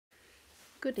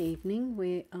Good evening.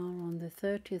 We are on the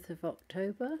 30th of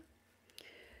October,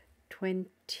 the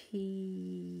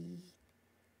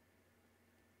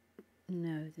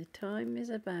time is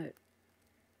about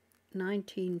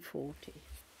 1940.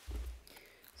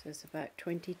 So it's about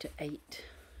 20 to 8,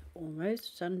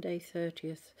 almost, Sunday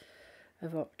 30th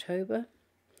of October.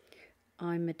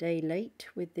 I'm a day late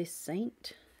with this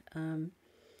saint.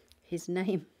 His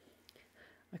name,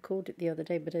 I called it the other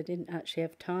day, but I didn't actually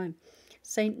have time.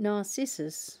 St.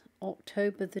 Narcissus,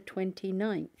 October the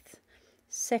 29th,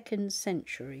 2nd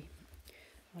century.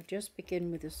 I'll just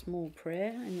begin with a small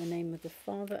prayer in the name of the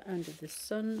Father, and of the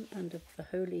Son, and of the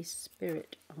Holy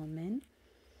Spirit. Amen.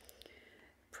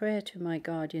 Prayer to my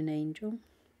guardian angel.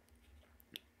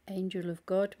 Angel of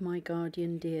God, my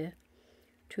guardian dear,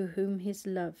 to whom his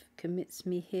love commits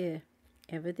me here,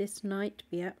 ever this night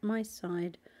be at my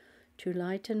side, to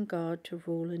light and guard, to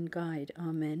rule and guide.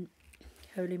 Amen.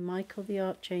 Holy Michael the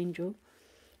Archangel,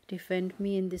 defend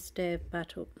me in this day of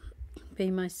battle. Be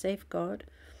my safeguard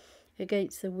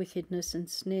against the wickedness and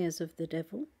snares of the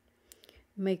devil.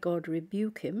 May God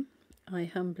rebuke him, I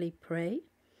humbly pray.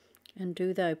 And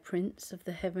do thou, Prince of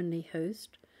the heavenly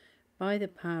host, by the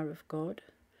power of God,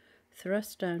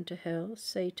 thrust down to hell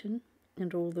Satan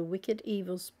and all the wicked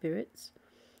evil spirits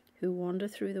who wander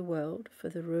through the world for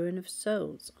the ruin of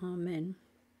souls. Amen.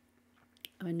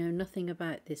 I know nothing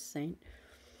about this saint.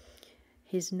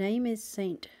 His name is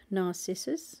St.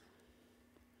 Narcissus.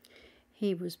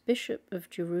 He was Bishop of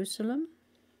Jerusalem,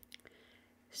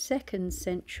 2nd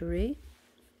century.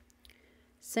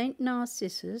 St.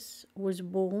 Narcissus was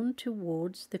born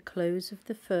towards the close of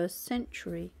the 1st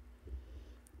century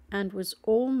and was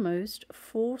almost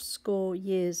 80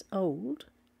 years old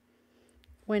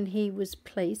when he was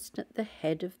placed at the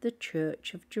head of the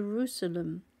Church of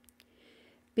Jerusalem,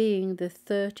 being the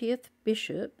 30th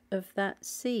bishop of that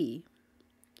see.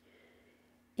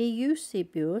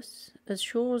 Eusebius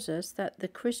assures us that the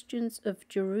Christians of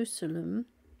Jerusalem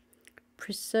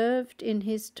preserved in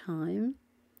his time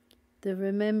the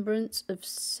remembrance of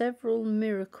several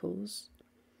miracles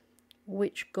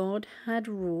which God had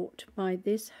wrought by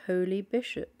this holy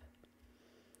bishop,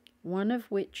 one of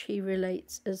which he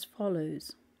relates as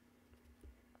follows.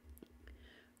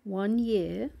 One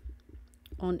year,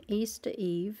 on Easter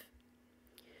Eve,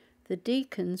 the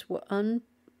deacons were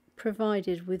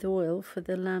unprovided with oil for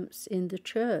the lamps in the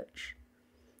church,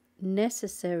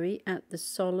 necessary at the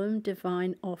solemn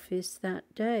divine office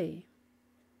that day.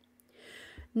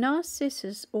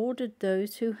 Narcissus ordered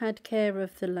those who had care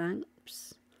of the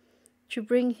lamps to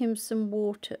bring him some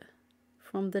water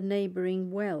from the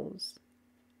neighbouring wells.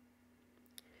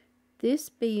 This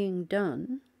being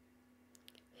done,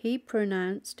 he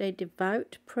pronounced a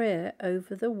devout prayer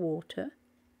over the water,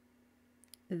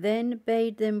 then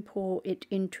bade them pour it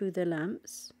into the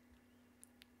lamps,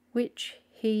 which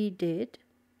they did,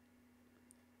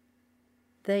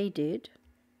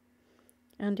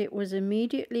 and it was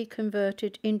immediately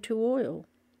converted into oil,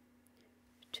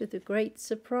 to the great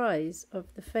surprise of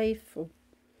the faithful.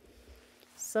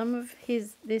 Some of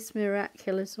this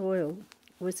miraculous oil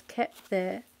was kept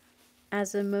there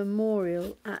as a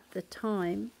memorial at the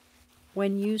time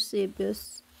when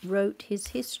Eusebius wrote his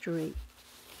history.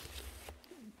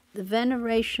 The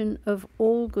veneration of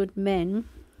all good men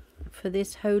for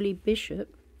this holy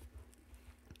bishop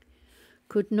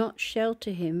could not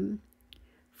shelter him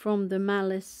from the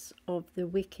malice of the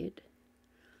wicked.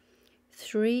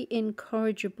 3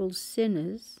 incorrigible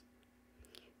sinners,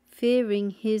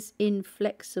 fearing his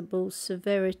inflexible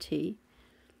severity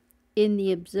in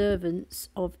the observance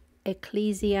of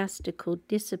ecclesiastical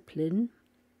discipline,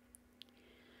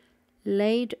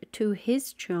 laid to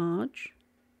his charge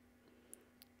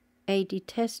a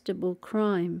detestable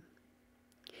crime,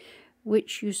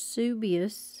 which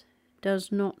Eusebius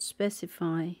does not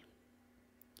specify.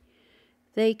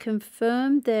 They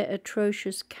confirmed their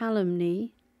atrocious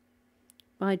calumny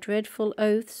by dreadful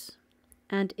oaths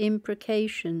and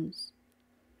imprecations,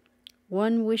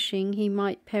 one wishing he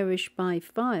might perish by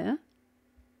fire,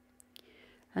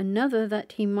 another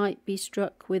that he might be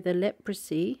struck with a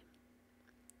leprosy,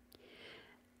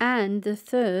 and the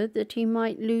third that he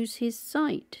might lose his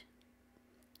sight,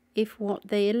 if what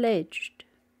they alleged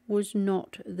was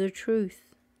not the truth.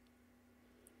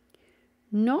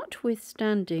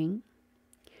 Notwithstanding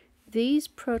these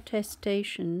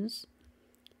protestations,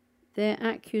 their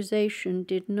accusation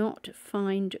did not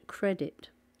find credit,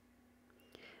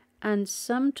 and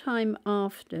some time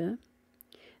after,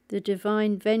 the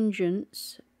divine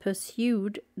vengeance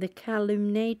pursued the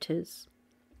calumniators.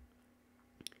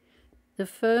 The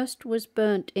first was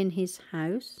burnt in his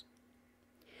house,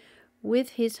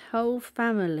 with his whole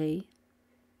family,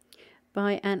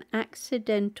 by an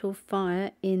accidental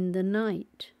fire in the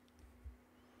night.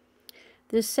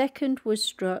 The second was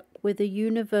struck with a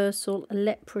universal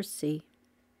leprosy.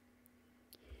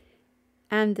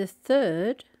 And the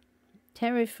third,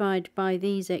 terrified by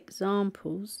these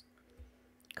examples,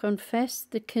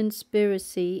 confessed the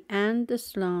conspiracy and the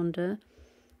slander,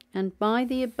 and by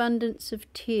the abundance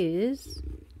of tears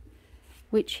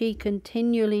which he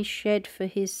continually shed for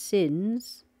his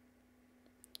sins,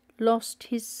 lost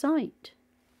his sight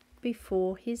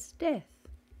before his death.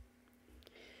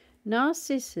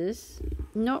 Narcissus,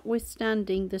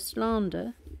 notwithstanding the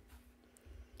slander,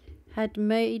 had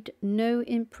made no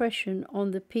impression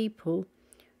on the people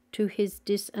to his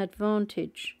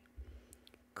disadvantage,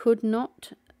 could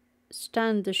not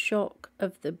stand the shock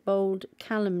of the bold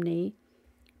calumny,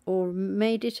 or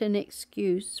made it an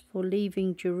excuse for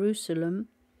leaving Jerusalem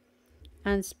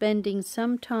and spending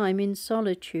some time in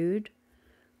solitude,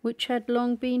 which had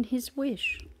long been his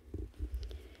wish.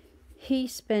 He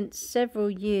spent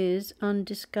several years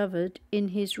undiscovered in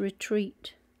his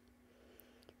retreat,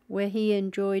 where he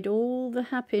enjoyed all the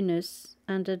happiness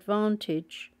and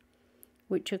advantage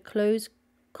which a close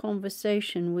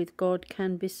conversation with God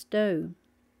can bestow.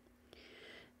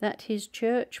 That his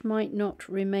church might not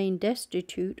remain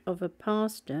destitute of a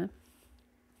pastor,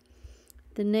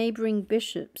 the neighbouring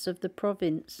bishops of the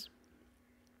province,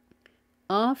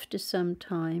 after some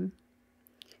time,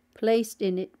 placed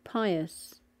in it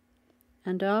Pius,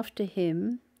 and after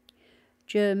him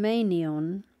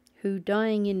Germanion, who,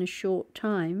 dying in a short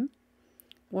time,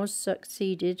 was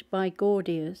succeeded by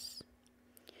Gordius.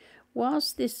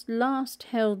 Whilst this last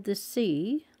held the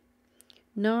see,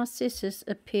 Narcissus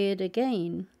appeared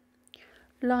again,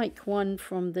 like one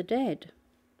from the dead.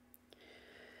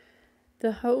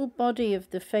 The whole body of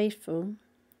the faithful,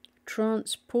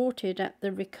 transported at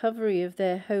the recovery of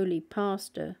their holy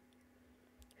pastor,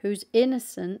 whose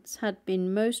innocence had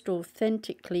been most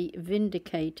authentically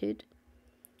vindicated,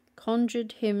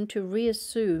 conjured him to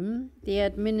reassume the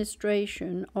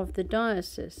administration of the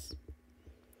diocese.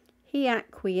 He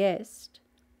acquiesced,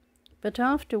 but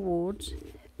afterwards,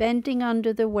 bending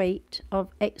under the weight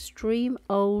of extreme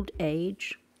old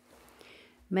age,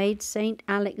 made Saint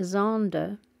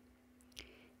Alexander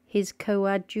his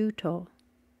coadjutor.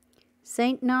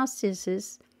 Saint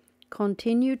Narcissus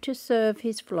continued to serve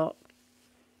his flock,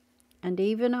 and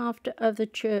even after other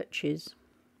churches,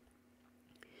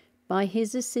 by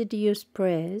his assiduous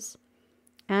prayers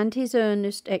and his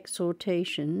earnest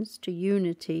exhortations to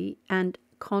unity and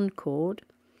concord,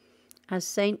 as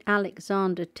Saint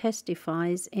Alexander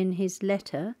testifies in his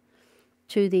letter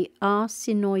to the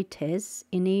Arsinoites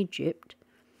in Egypt,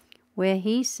 where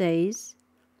he says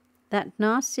that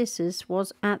Narcissus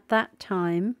was at that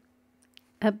time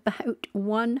about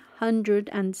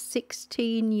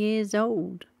 116 years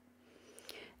old.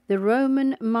 The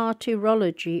Roman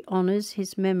martyrology honours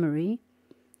his memory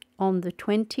on the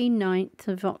 29th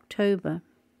of October.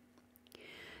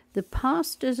 The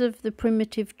pastors of the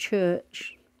primitive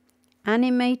church,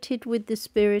 animated with the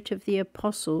spirit of the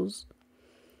apostles,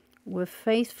 were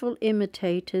faithful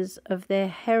imitators of their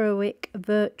heroic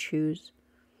virtues,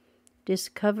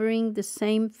 discovering the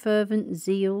same fervent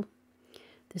zeal,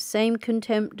 the same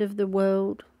contempt of the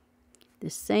world, the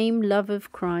same love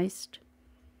of Christ.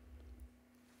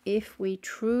 If we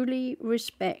truly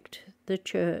respect the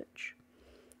Church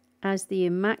as the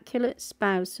immaculate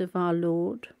spouse of our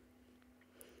Lord,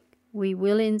 we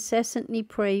will incessantly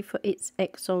pray for its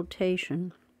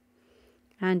exaltation,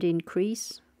 and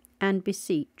increase and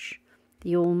beseech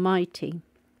the Almighty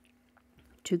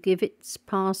to give its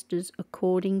pastors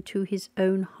according to his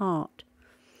own heart,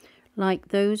 like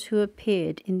those who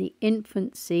appeared in the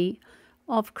infancy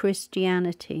of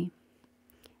Christianity,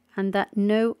 and that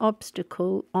no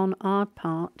obstacle on our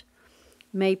part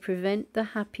may prevent the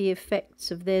happy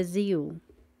effects of their zeal.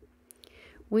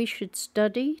 We should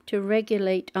study to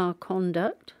regulate our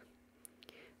conduct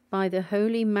by the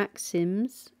holy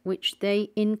maxims which they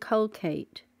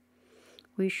inculcate.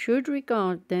 We should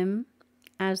regard them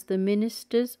as the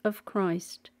ministers of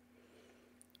Christ.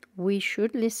 We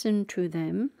should listen to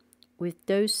them with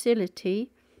docility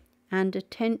and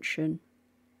attention.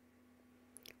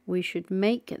 We should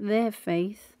make their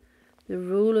faith the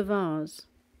rule of ours,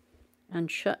 and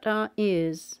shut our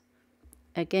ears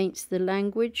against the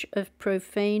language of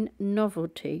profane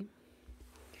novelty.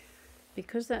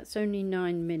 Because that's only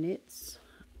 9 minutes,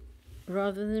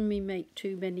 rather than me make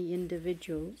too many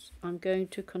individuals, I'm going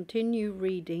to continue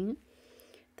reading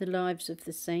the lives of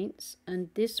the saints, and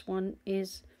this one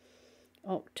is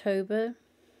October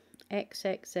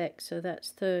XXX, so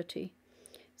that's 30.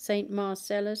 Saint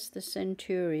Marcellus the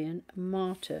Centurian,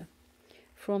 Martyr,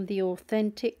 from the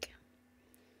authentic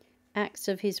acts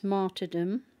of his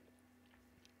martyrdom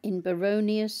in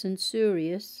Baronius and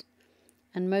Surius,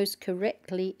 and most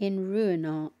correctly in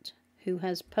Ruinart, who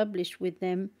has published with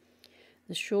them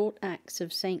the short acts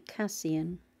of St.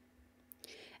 Cassian.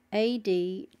 AD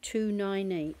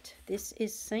 298. This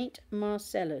is St.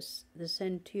 Marcellus the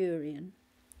Centurian.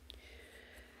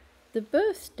 The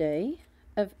birthday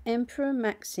of Emperor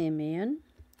Maximian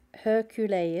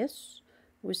Herculeus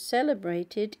was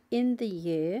celebrated in the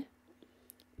year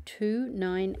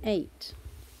 298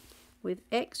 with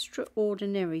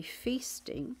extraordinary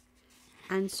feasting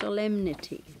and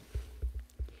solemnity.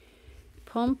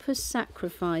 Pompous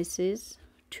sacrifices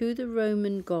to the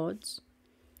Roman gods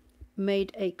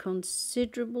made a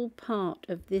considerable part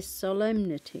of this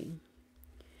solemnity.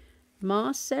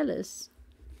 Marcellus,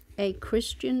 a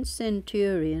Christian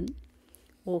centurion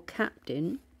or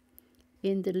captain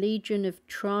in the legion of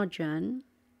Trajan,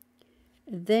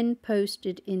 then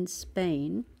posted in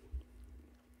Spain,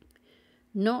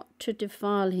 not to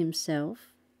defile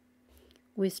himself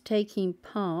with taking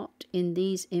part in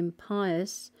these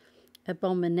impious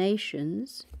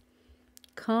abominations,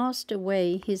 cast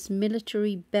away his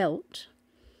military belt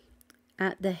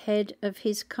at the head of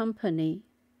his company,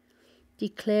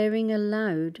 declaring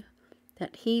aloud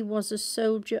that he was a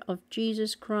soldier of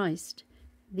Jesus Christ,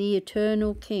 the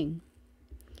eternal King.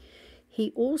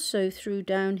 He also threw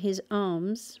down his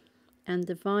arms and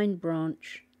the vine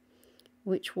branch,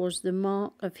 which was the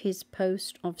mark of his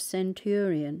post of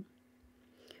centurion,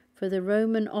 for the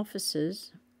Roman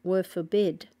officers were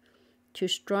forbid to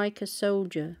strike a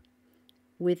soldier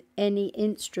with any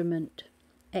instrument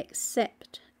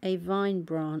except a vine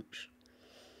branch,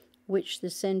 which the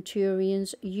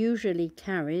centurions usually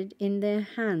carried in their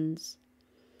hands.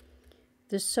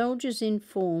 The soldiers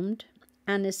informed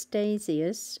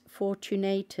Anastasius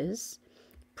Fortunatus,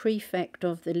 prefect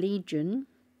of the legion,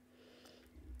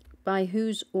 by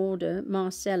whose order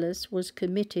Marcellus was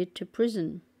committed to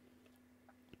prison.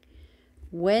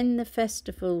 When the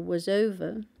festival was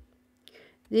over,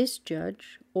 this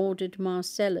judge ordered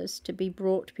Marcellus to be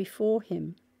brought before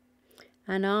him,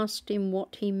 and asked him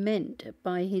what he meant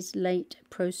by his late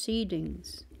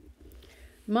proceedings.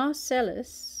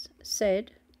 Marcellus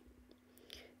said,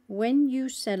 "When you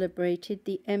celebrated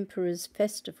the emperor's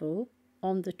festival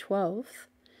on the 12th,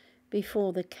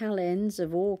 before the calends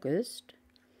of August,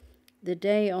 the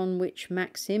day on which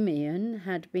Maximian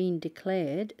had been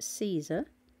declared Caesar,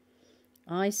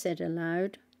 I said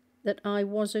aloud that I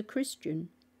was a Christian,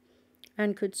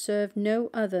 and could serve no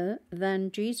other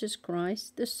than Jesus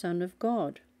Christ, the Son of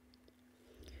God."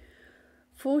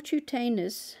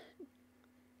 Fortunatus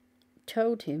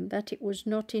told him that it was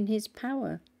not in his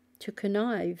power to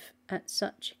connive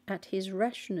at his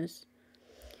rashness,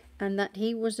 and that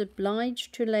he was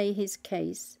obliged to lay his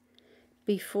case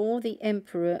before the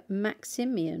Emperor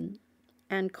Maximian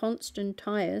and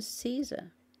Constantius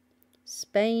Caesar.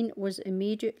 Spain was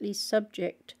immediately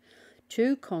subject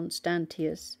to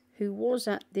Constantius, who was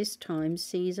at this time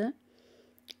Caesar,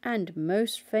 and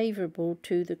most favourable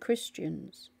to the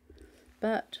Christians.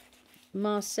 But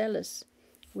Marcellus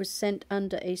was sent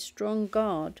under a strong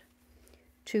guard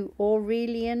to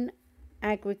Aurelian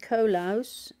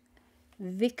Agricolaus,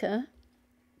 vicar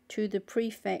to the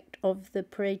prefect of the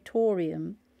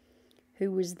Praetorium, who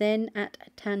was then at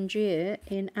Tangier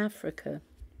in Africa.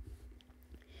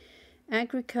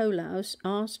 Agricolaus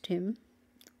asked him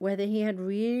whether he had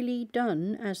really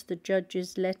done as the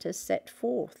judge's letter set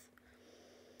forth,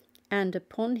 and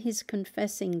upon his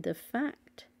confessing the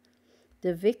fact,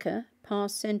 the vicar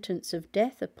passed sentence of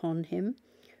death upon him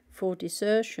for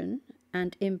desertion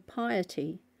and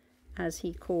impiety, as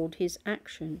he called his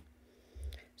action.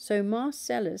 So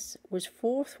Marcellus was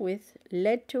forthwith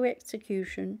led to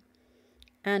execution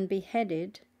and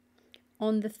beheaded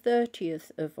on the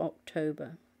 30th of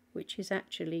October, which is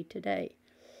actually today.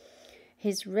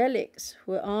 His relics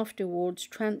were afterwards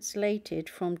translated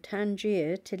from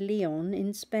Tangier to Leon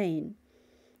in Spain,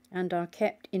 and are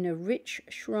kept in a rich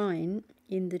shrine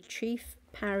in the chief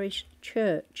parish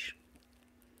church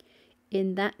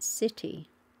in that city,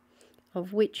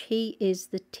 of which he is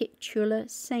the titular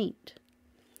saint.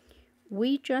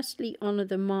 We justly honour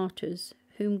the martyrs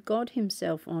whom God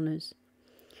himself honours.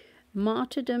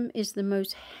 Martyrdom is the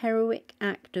most heroic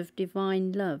act of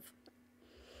divine love,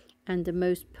 and the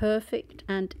most perfect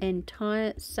and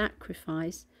entire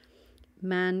sacrifice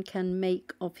man can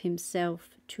make of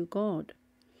himself to God.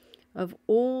 Of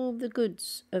all the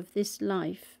goods of this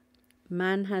life,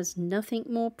 man has nothing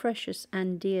more precious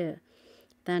and dear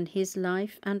than his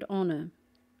life and honour.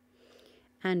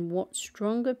 And what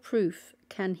stronger proof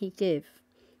can he give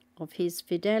of his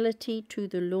fidelity to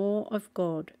the law of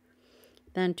God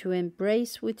than to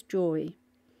embrace with joy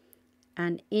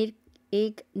an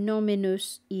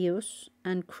ignominious eos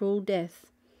and cruel death,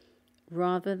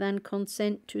 rather than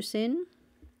consent to sin?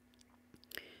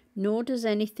 Nor does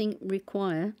anything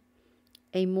require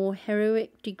a more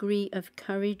heroic degree of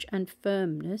courage and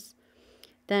firmness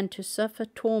than to suffer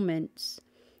torments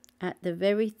at the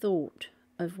very thought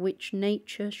of which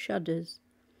nature shudders.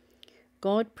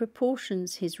 God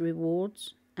proportions his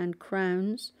rewards and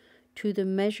crowns to the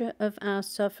measure of our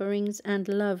sufferings and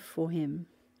love for him.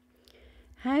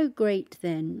 How great,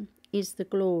 then, is the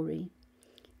glory,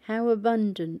 how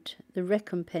abundant the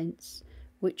recompense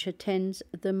which attends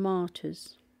the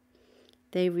martyrs!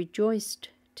 They rejoiced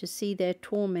to see their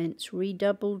torments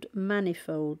redoubled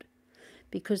manifold,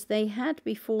 because they had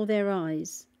before their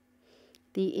eyes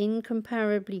the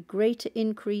incomparably greater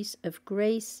increase of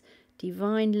grace,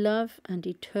 divine love, and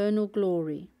eternal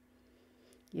glory.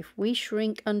 If we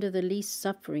shrink under the least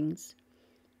sufferings,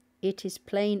 it is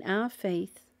plain our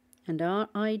faith and our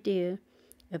idea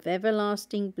of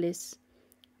everlasting bliss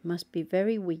must be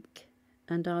very weak,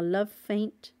 and our love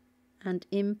faint and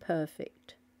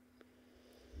imperfect.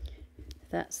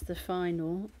 That's the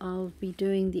final. I'll be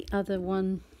doing the other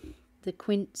one, the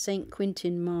St.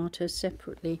 Quintin Martyr,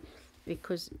 separately,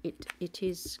 because it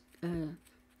is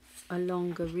a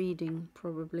longer reading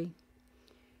probably.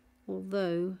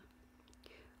 Although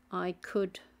I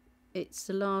could, it's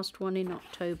the last one in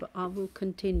October, I will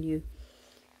continue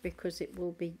because it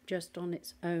will be just on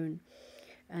its own,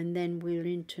 and then we're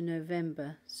into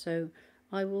November. So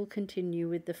I will continue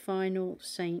with the final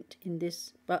saint in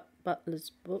this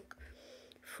Butler's book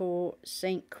for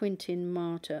St. Quintin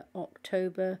Martyr,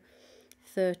 October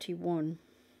 31.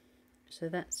 So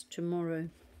that's tomorrow.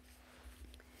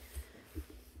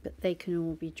 But they can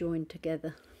all be joined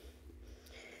together.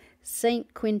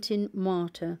 St. Quintin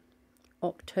Martyr,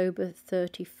 October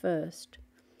 31st.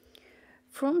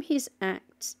 From his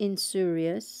Acts in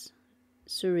Surius,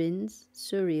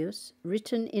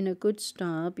 written in a good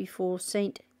style before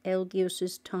St.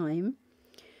 Elgius's time,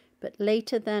 but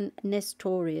later than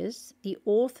Nestorius, the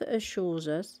author assures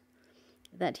us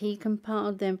that he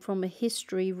compiled them from a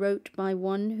history wrote by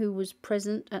one who was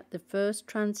present at the first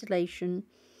translation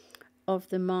of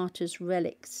the martyr's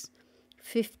relics,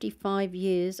 55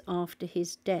 years after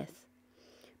his death.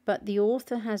 But the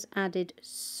author has added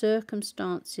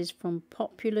circumstances from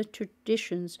popular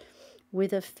traditions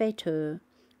with a faiteur,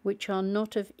 which are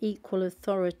not of equal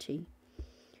authority.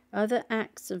 Other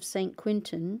acts of St.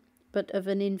 Quintin, but of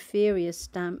an inferior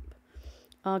stamp,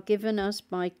 are given us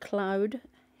by Claude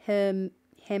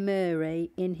Hemere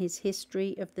in his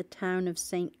history of the town of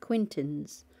St.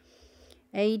 Quintin's,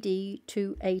 AD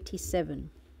 287.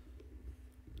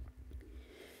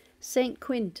 St.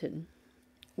 Quintin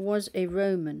was a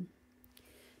Roman,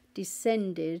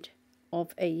 descended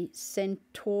of a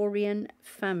centurian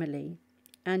family,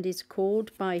 and is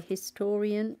called by his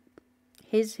historian,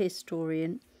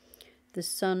 the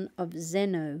son of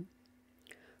Zeno.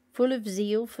 Full of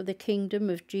zeal for the kingdom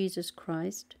of Jesus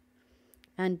Christ,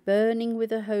 and burning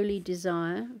with a holy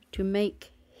desire to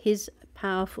make his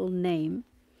powerful name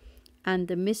and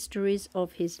the mysteries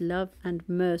of his love and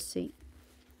mercy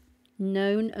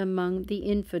known among the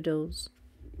infidels,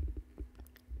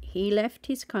 he left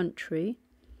his country,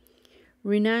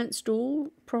 renounced all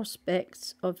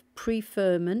prospects of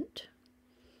preferment,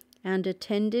 and,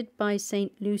 attended by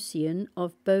St. Lucian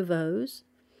of Beauvais,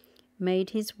 made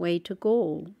his way to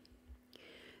Gaul.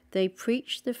 They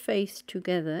preached the faith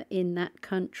together in that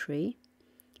country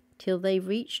till they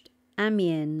reached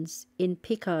Amiens in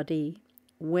Picardy,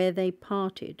 where they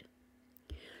parted.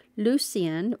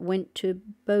 Lucian went to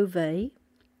Beauvais,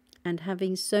 and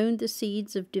having sown the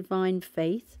seeds of divine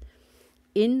faith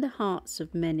in the hearts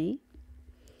of many,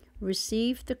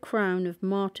 received the crown of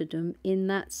martyrdom in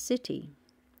that city.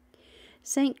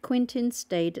 St. Quintin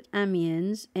stayed at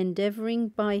Amiens, endeavouring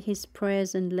by his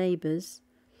prayers and labours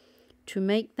to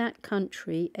make that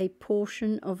country a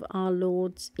portion of our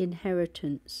Lord's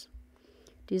inheritance,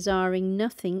 desiring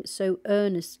nothing so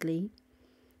earnestly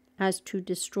as to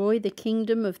destroy the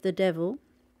kingdom of the devil,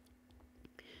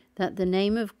 that the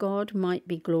name of God might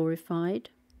be glorified.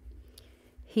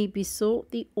 He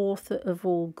besought the author of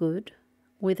all good,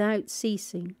 without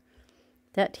ceasing,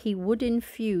 that he would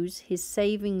infuse his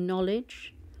saving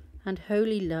knowledge and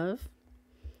holy love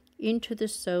into the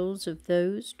souls of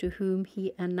those to whom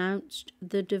he announced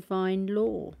the divine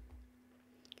law.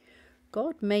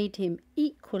 God made him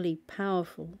equally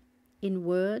powerful in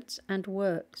words and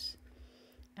works,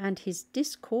 and his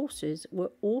discourses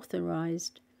were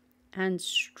authorized and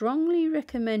strongly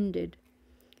recommended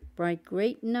by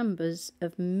great numbers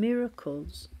of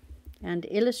miracles, and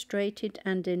illustrated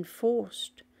and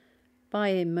enforced by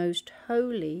a most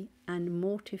holy and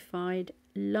mortified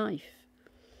life.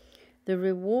 The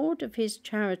reward of his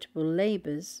charitable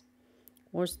labours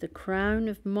was the crown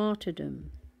of martyrdom,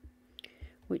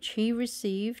 which he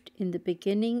received in the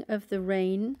beginning of the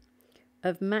reign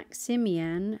of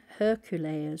Maximian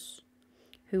Herculeus,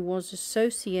 who was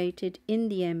associated in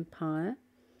the empire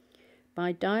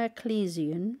by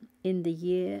Diocletian in the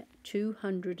year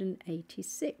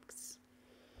 286.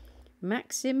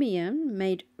 Maximian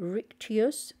made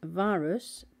Rictius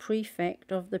Varus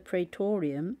prefect of the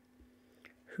praetorium,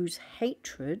 whose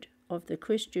hatred of the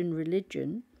Christian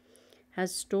religion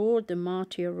has stored the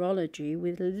martyrology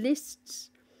with lists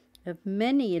of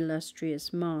many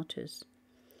illustrious martyrs.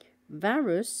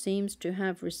 Varus seems to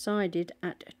have resided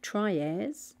at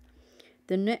Triers,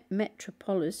 the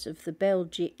metropolis of the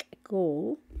Belgic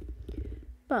Gaul,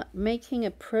 but making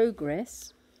a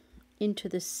progress into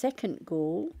the second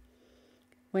Gaul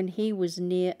when he was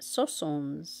near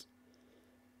Soissons.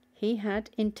 He had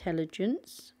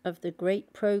intelligence of the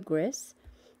great progress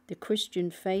the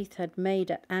Christian faith had made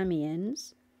at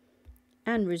Amiens,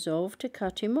 and resolved to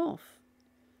cut him off,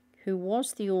 who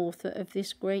was the author of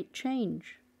this great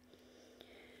change.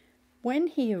 When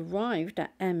he arrived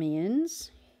at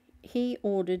Amiens, he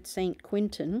ordered St.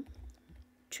 Quintin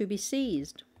to be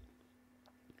seized,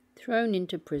 thrown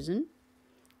into prison,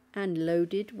 and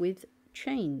loaded with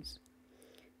chains.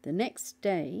 The next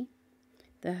day,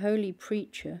 the holy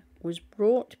preacher was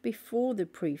brought before the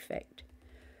prefect,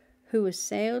 who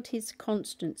assailed his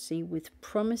constancy with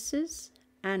promises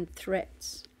and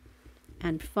threats,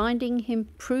 and finding him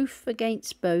proof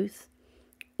against both,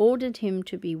 ordered him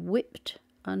to be whipped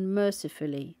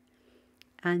unmercifully,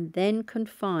 and then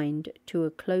confined to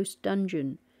a close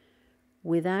dungeon,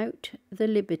 without the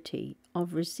liberty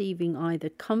of receiving either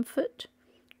comfort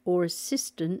or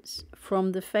assistance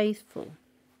from the faithful.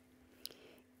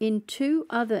 In 2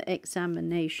 other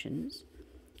examinations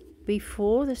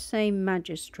before the same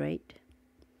magistrate,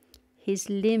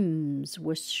 his limbs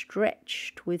were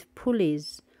stretched with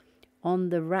pulleys on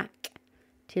the rack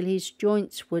till his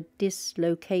joints were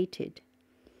dislocated.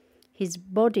 His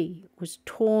body was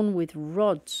torn with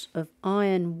rods of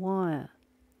iron wire.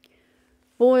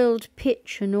 Boiled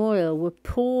pitch and oil were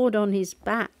poured on his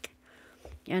back,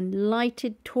 and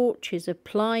lighted torches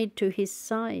applied to his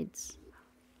sides.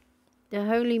 The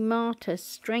holy martyr,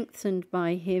 strengthened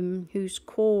by him whose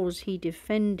cause he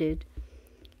defended,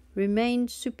 remained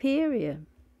superior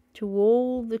to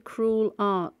all the cruel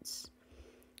arts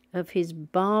of his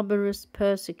barbarous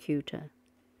persecutor,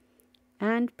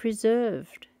 and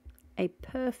preserved a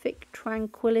perfect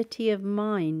tranquillity of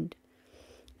mind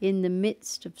in the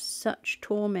midst of such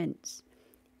torments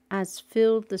as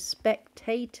filled the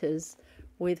spectators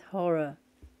with horror.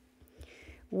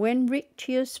 When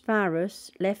Rictius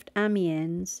Varus left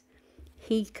Amiens,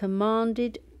 he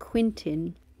commanded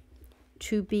Quintin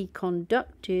to be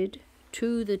conducted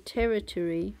to the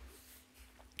territory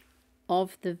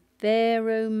of the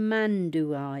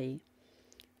Veromandui,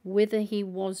 whither he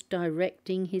was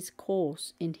directing his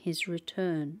course in his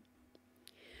return.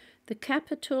 The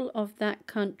capital of that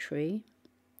country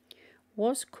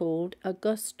was called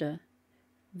Augusta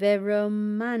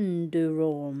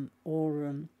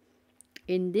Veromandurorum.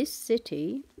 In this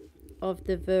city of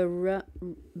the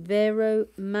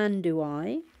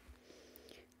Veromandui,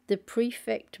 the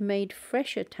prefect made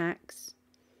fresh attacks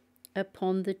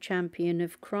upon the champion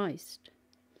of Christ,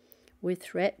 with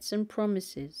threats and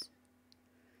promises,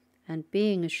 and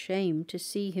being ashamed to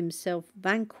see himself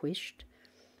vanquished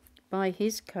by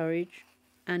his courage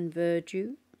and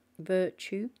virtue,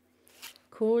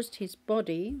 caused his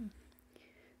body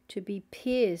to be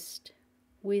pierced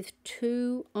with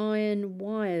 2 iron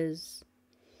wires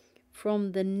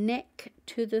from the neck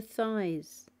to the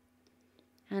thighs,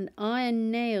 and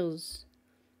iron nails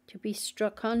to be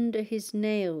struck under his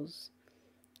nails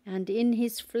and in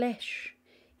his flesh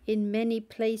in many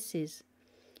places,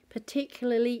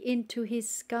 particularly into his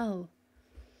skull,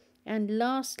 and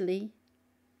lastly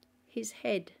his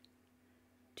head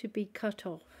to be cut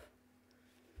off.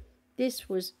 This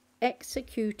was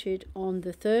executed on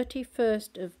the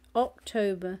 31st of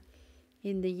October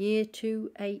in the year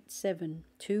 287.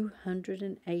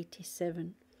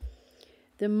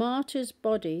 The martyr's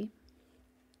body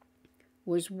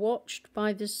was watched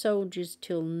by the soldiers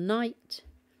till night,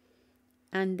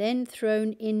 and then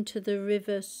thrown into the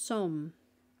river Somme.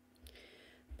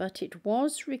 But it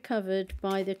was recovered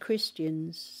by the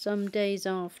Christians some days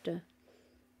after,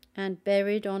 and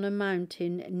buried on a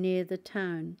mountain near the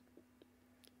town.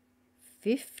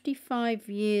 55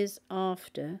 years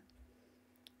after,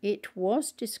 It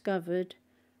was discovered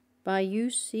by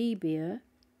Eusebia,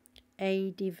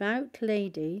 a devout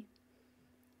lady,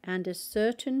 and a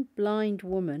certain blind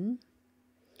woman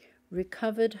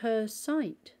recovered her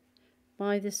sight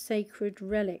by the sacred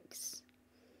relics.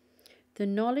 The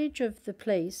knowledge of the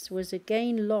place was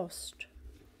again lost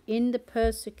in the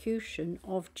persecution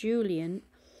of Julian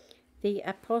the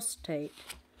Apostate,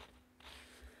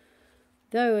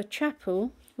 though a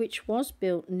chapel which was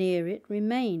built near it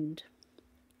remained.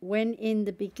 When in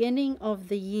the beginning of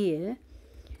the year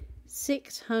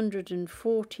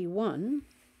 641,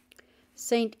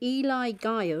 St.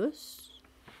 Eligius,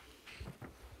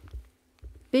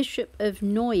 Bishop of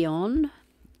Noyon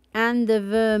and the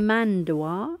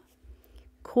Vermandois,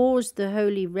 caused the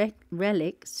holy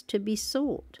relics to be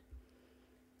sought,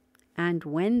 and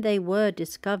when they were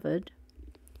discovered,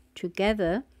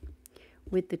 together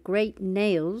with the great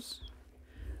nails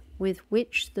with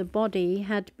which the body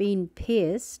had been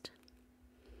pierced,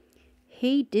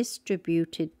 he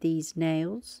distributed these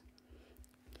nails,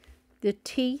 the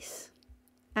teeth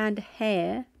and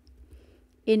hair,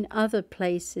 in other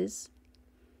places,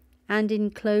 and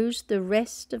enclosed the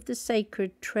rest of the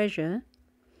sacred treasure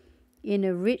in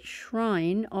a rich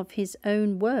shrine of his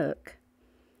own work,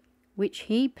 which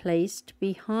he placed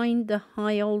behind the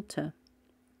high altar,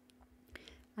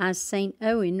 as St.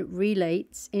 Owen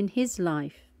relates in his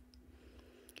life.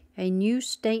 A new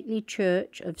stately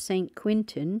church of St.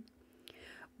 Quintin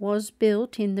was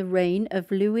built in the reign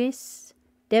of Louis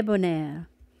Debonair,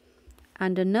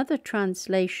 and another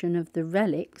translation of the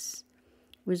relics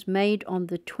was made on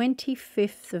the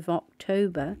 25th of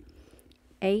October,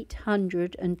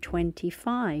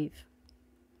 825.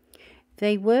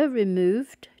 They were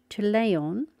removed to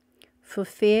Laon for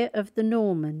fear of the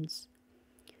Normans,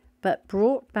 but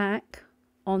brought back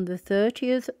on the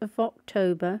 30th of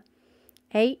October,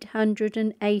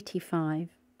 885,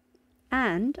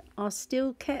 and are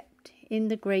still kept in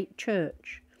the great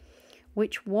church,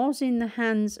 which was in the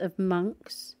hands of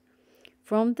monks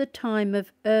from the time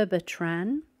of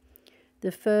Erbertran,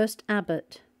 the first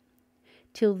abbot,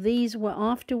 till these were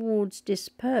afterwards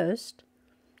dispersed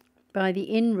by the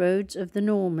inroads of the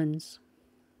Normans.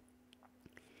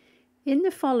 In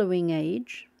the following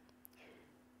age,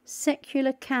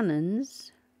 secular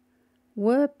canons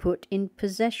were put in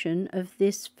possession of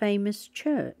this famous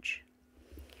church.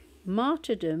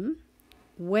 Martyrdom,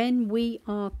 when we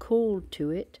are called to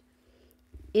it,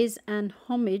 is an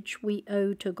homage we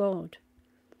owe to God,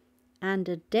 and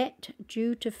a debt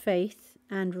due to faith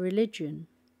and religion.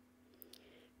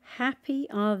 Happy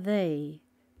are they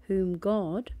whom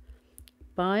God,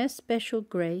 by a special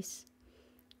grace,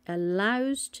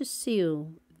 allows to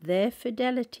seal their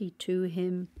fidelity to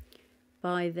him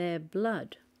by their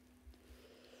blood.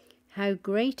 How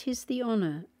great is the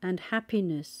honour and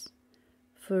happiness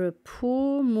for a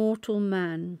poor mortal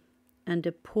man and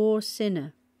a poor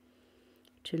sinner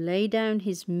to lay down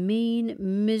his mean,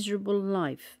 miserable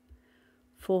life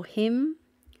for him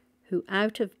who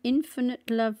out of infinite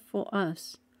love for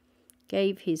us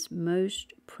gave his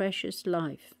most precious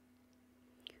life.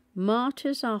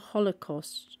 Martyrs are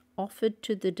holocausts offered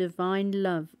to the divine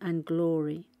love and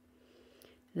glory.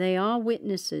 They are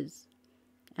witnesses,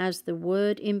 as the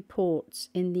word imports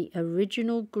in the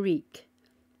original Greek,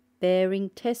 bearing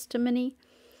testimony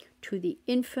to the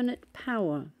infinite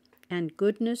power and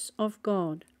goodness of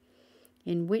God,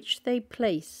 in which they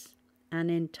place an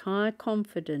entire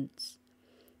confidence,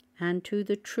 and to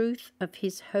the truth of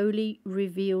his holy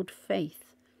revealed faith,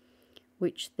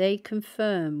 which they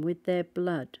confirm with their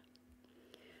blood.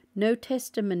 No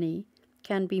testimony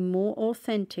can be more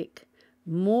authentic,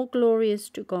 more glorious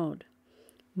to God,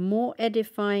 more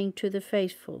edifying to the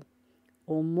faithful,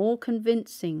 or more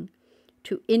convincing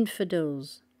to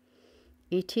infidels.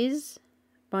 It is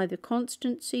by the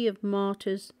constancy of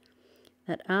martyrs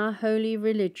that our holy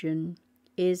religion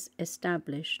is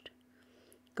established.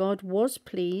 God was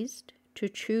pleased to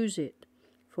choose it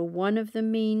for one of the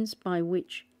means by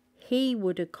which he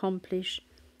would accomplish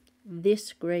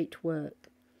this great work.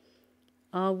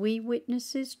 Are we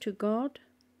witnesses to God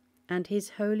and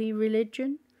his holy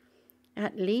religion,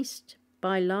 at least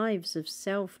by lives of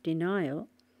self-denial,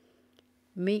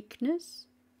 meekness,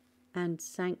 and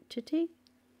sanctity?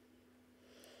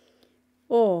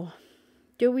 Or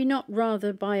do we not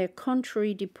rather by a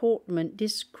contrary deportment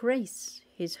disgrace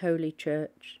his holy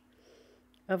church,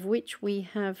 of which we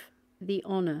have the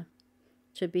honour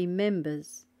to be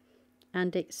members,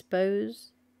 and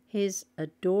expose his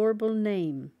adorable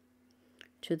name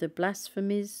to the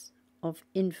blasphemies of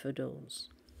infidels?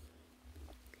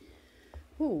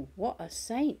 Oh, what a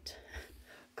saint!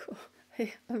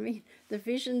 I mean, the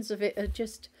visions of it are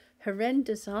just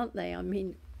horrendous, aren't they? I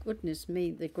mean, goodness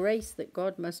me, the grace that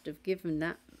God must have given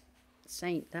that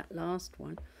saint, that last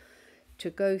one, to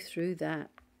go through that.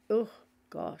 Oh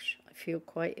gosh, I feel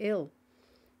quite ill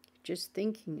just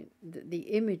thinking the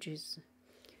images.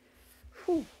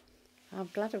 Whew. I'm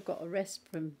glad I've got a rest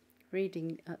from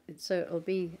reading. So it'll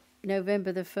be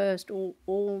November the 1st.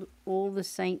 All the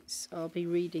saints I'll be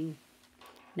reading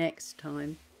next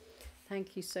time.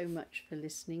 Thank you so much for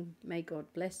listening. May God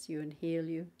bless you and heal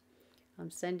you. I'm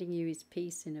sending you his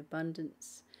peace in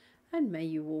abundance, and may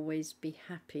you always be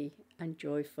happy and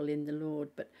joyful in the Lord.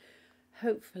 But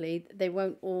hopefully they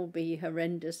won't all be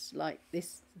horrendous like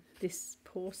this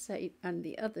poor saint and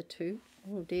the other two.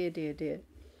 Oh dear, dear, dear.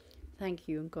 Thank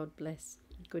you and God bless.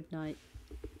 Good night.